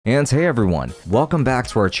And hey everyone, welcome back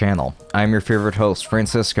to our channel. I'm your favorite host,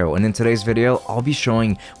 Francisco, and in today's video, I'll be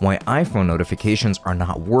showing why iPhone notifications are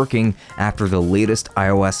not working after the latest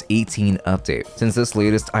iOS 18 update. Since this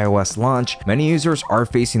latest iOS launch, many users are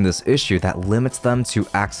facing this issue that limits them to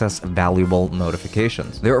access valuable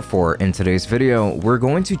notifications. Therefore, in today's video, we're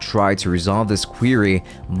going to try to resolve this query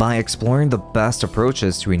by exploring the best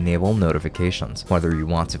approaches to enable notifications. Whether you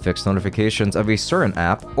want to fix notifications of a certain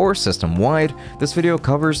app or system-wide, this video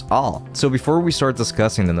covers all. So before we start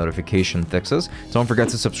discussing the notification fixes, don't forget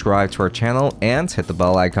to subscribe to our channel and hit the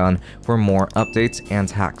bell icon for more updates and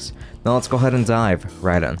hacks. Now let's go ahead and dive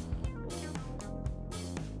right in.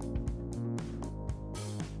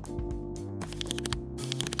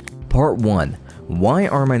 Part 1. Why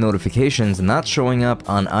are my notifications not showing up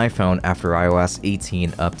on iPhone after iOS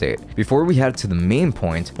 18 update? Before we head to the main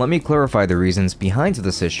point, let me clarify the reasons behind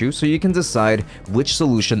this issue so you can decide which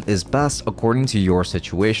solution is best according to your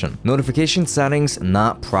situation. Notification settings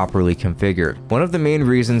not properly configured. One of the main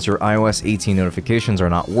reasons your iOS 18 notifications are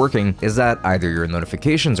not working is that either your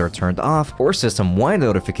notifications are turned off or system-wide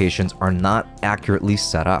notifications are not accurately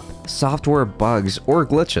set up. Software bugs or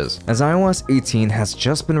glitches. As iOS 18 has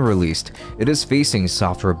just been released, it is facing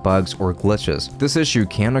software bugs or glitches. This issue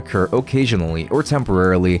can occur occasionally or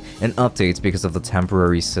temporarily in updates because of the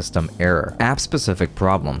temporary system error. App-specific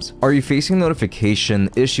problems. Are you facing notification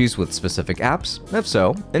issues with specific apps? If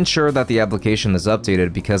so, ensure that the application is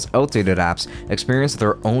updated because outdated apps experience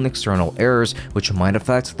their own external errors which might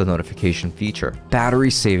affect the notification feature. Battery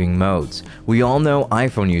saving modes. We all know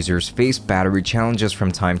iPhone users face battery challenges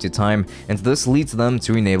from time to time, and this leads them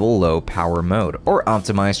to enable low power mode or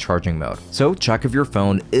optimized charging mode. So check if your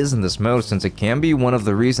phone is in this mode, since it can be one of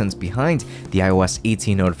the reasons behind the iOS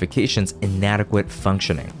 18 notifications' inadequate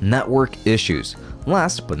functioning. Network issues.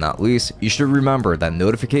 Last but not least, you should remember that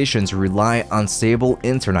notifications rely on stable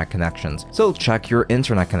internet connections, so check your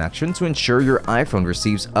internet connection to ensure your iPhone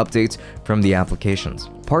receives updates from the applications.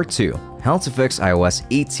 Part 2. How to fix iOS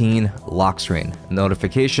 18 lock screen.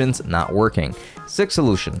 Notifications not working. 6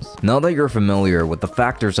 solutions. Now that you're familiar with the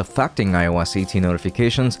factors affecting iOS 18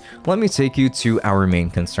 notifications, let me take you to our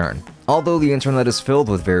main concern. Although the internet is filled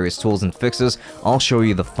with various tools and fixes, I'll show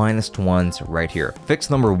you the finest ones right here.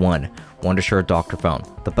 Fix number 1. Wondershare Dr.Fone,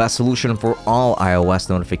 the best solution for all iOS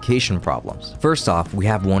notification problems. First off, we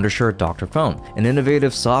have Wondershare Dr.Fone, an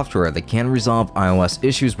innovative software that can resolve iOS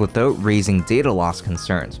issues without raising data loss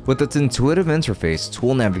concerns. With its intuitive interface,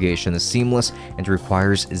 tool navigation is seamless and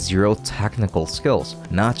requires zero technical skills.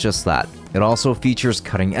 Not just that, it also features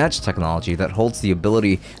cutting-edge technology that holds the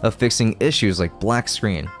ability of fixing issues like black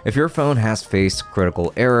screen. If your phone has faced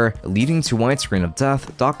critical error leading to widescreen of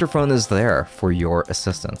death, Dr.Fone is there for your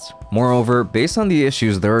assistance. Moreover, based on the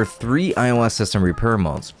issues, there are 3 iOS system repair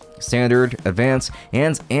modes: Standard, Advanced,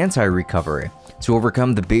 and Anti-Recovery, to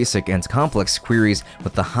overcome the basic and complex queries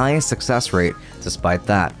with the highest success rate. Despite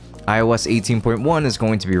that, iOS 18.1 is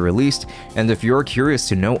going to be released, and if you're curious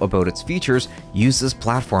to know about its features, use this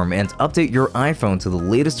platform and update your iPhone to the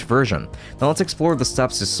latest version. Now let's explore the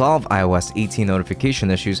steps to solve iOS 18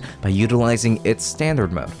 notification issues by utilizing its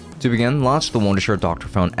standard mode. To begin, launch the Wondershare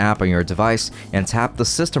Dr.Fone app on your device and tap the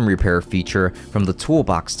System Repair feature from the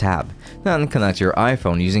Toolbox tab. Then connect your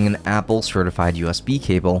iPhone using an Apple certified USB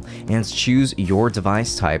cable and choose your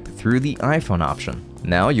device type through the iPhone option.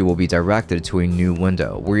 Now you will be directed to a new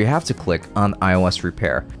window where you have to click on iOS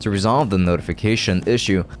Repair to resolve the notification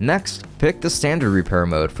issue. Next, pick the standard repair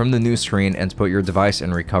mode from the new screen and put your device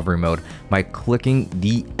in recovery mode by clicking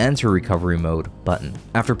the Enter Recovery Mode button.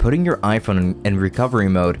 After putting your iPhone in recovery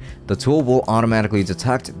mode, the tool will automatically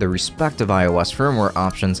detect the respective iOS firmware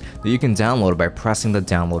options that you can download by pressing the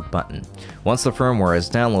download button. Once the firmware is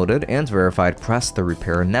downloaded and verified, press the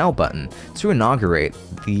Repair Now button to inaugurate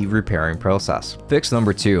the repairing process. Fix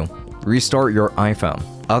number 2. Restart your iPhone.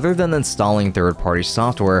 Other than installing third-party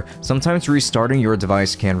software, sometimes restarting your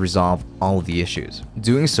device can resolve all of the issues.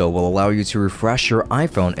 Doing so will allow you to refresh your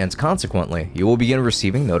iPhone, and consequently, you will begin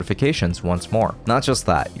receiving notifications once more. Not just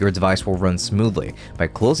that, your device will run smoothly by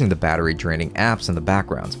closing the battery-draining apps in the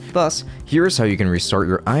background. Thus, here's how you can restart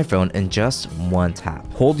your iPhone in just one tap.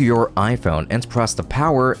 Hold your iPhone and press the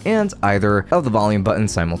power and either of the volume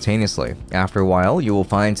buttons simultaneously. After a while, you will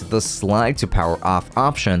find the slide to power off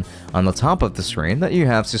option on the top of the screen that you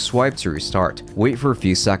have to swipe to restart. Wait for a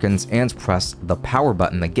few seconds and press the power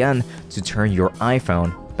button again to turn your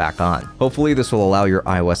iPhone back on. Hopefully this will allow your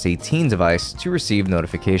iOS 18 device to receive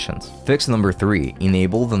notifications. Fix number 3,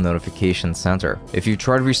 enable the notification center. If you've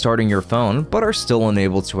tried restarting your phone but are still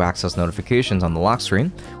unable to access notifications on the lock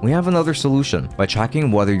screen, we have another solution. By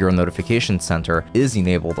checking whether your notification center is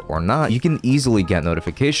enabled or not, you can easily get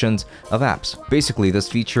notifications of apps. Basically, this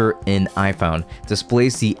feature in iPhone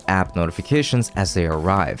displays the app notifications as they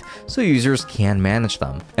arrive, so users can manage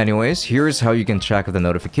them. Anyways, here's how you can check if the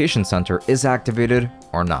notification center is activated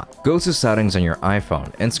or not. Go to Settings on your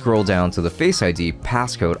iPhone and scroll down to the Face ID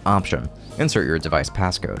passcode option. Insert your device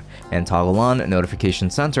passcode and toggle on Notification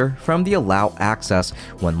Center from the Allow Access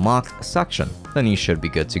When Locked section. Then you should be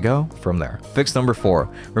good to go from there. Fix number 4,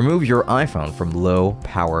 remove your iPhone from low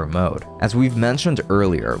power mode. As we've mentioned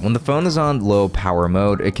earlier, when the phone is on low power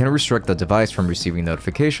mode, it can restrict the device from receiving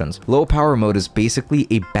notifications. Low power mode is basically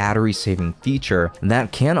a battery saving feature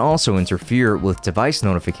that can also interfere with device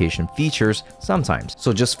notification features sometimes.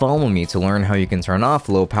 So just follow me to learn how you can turn off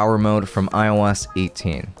low power mode from iOS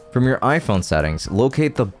 18. From your iPhone settings,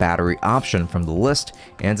 locate the battery option from the list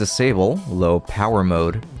and disable low power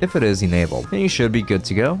mode if it is enabled, and you should be good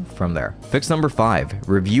to go from there. Fix number 5,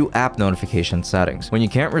 review app notification settings. When you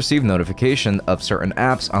can't receive notification of certain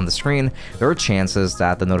apps on the screen, there are chances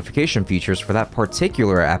that the notification features for that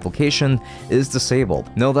particular application is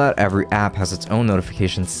disabled. Know that every app has its own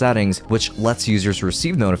notification settings, which lets users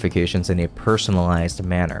receive notifications in a personalized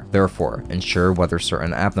manner. Therefore, ensure whether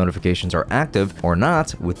certain app notifications are active or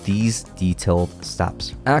not with these detailed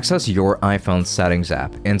steps. Access your iPhone settings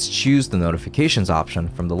app and choose the notifications option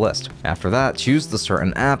from the list. After that, choose the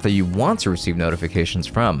certain app that you want to receive notifications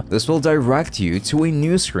from. This will direct you to a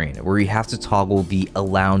new screen where you have to toggle the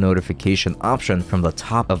Allow Notification option from the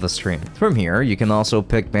top of the screen. From here, you can also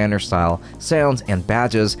pick banner style, sounds, and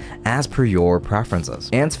badges as per your preferences.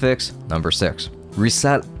 And fix number 6.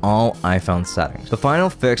 Reset all iPhone settings. The final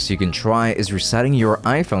fix you can try is resetting your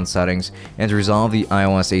iPhone settings and resolve the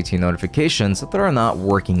iOS 18 notifications that are not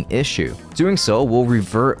working issue. Doing so will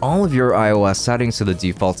revert all of your iOS settings to the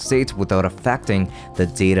default state without affecting the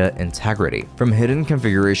data integrity. From hidden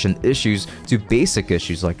configuration issues to basic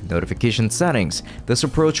issues like notification settings, this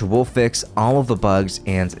approach will fix all of the bugs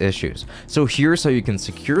and issues. So here's how you can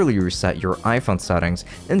securely reset your iPhone settings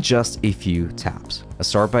in just a few taps.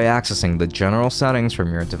 Start by accessing the general settings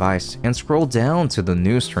from your device and scroll down to the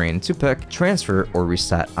new screen to pick Transfer or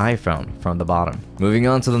Reset iPhone from the bottom. Moving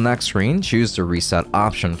on to the next screen, choose the Reset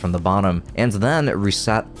option from the bottom and then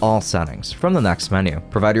Reset All Settings from the next menu.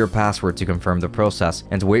 Provide your password to confirm the process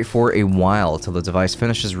and wait for a while till the device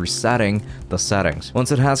finishes resetting the settings.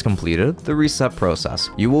 Once it has completed the reset process,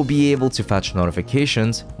 you will be able to fetch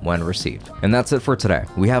notifications when received. And that's it for today.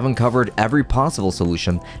 We have uncovered every possible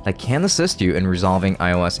solution that can assist you in resolving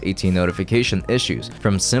iOS 18 notification issues,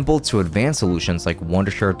 from simple to advanced solutions like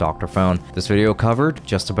Wondershare, Dr.Fone. This video covered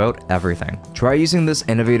just about everything. Try using this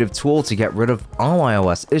innovative tool to get rid of all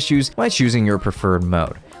iOS issues by choosing your preferred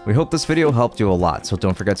mode. We hope this video helped you a lot, so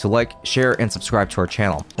don't forget to like, share, and subscribe to our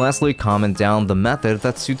channel. Lastly, comment down the method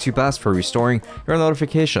that suits you best for restoring your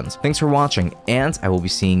notifications. Thanks for watching, and I will be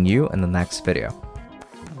seeing you in the next video.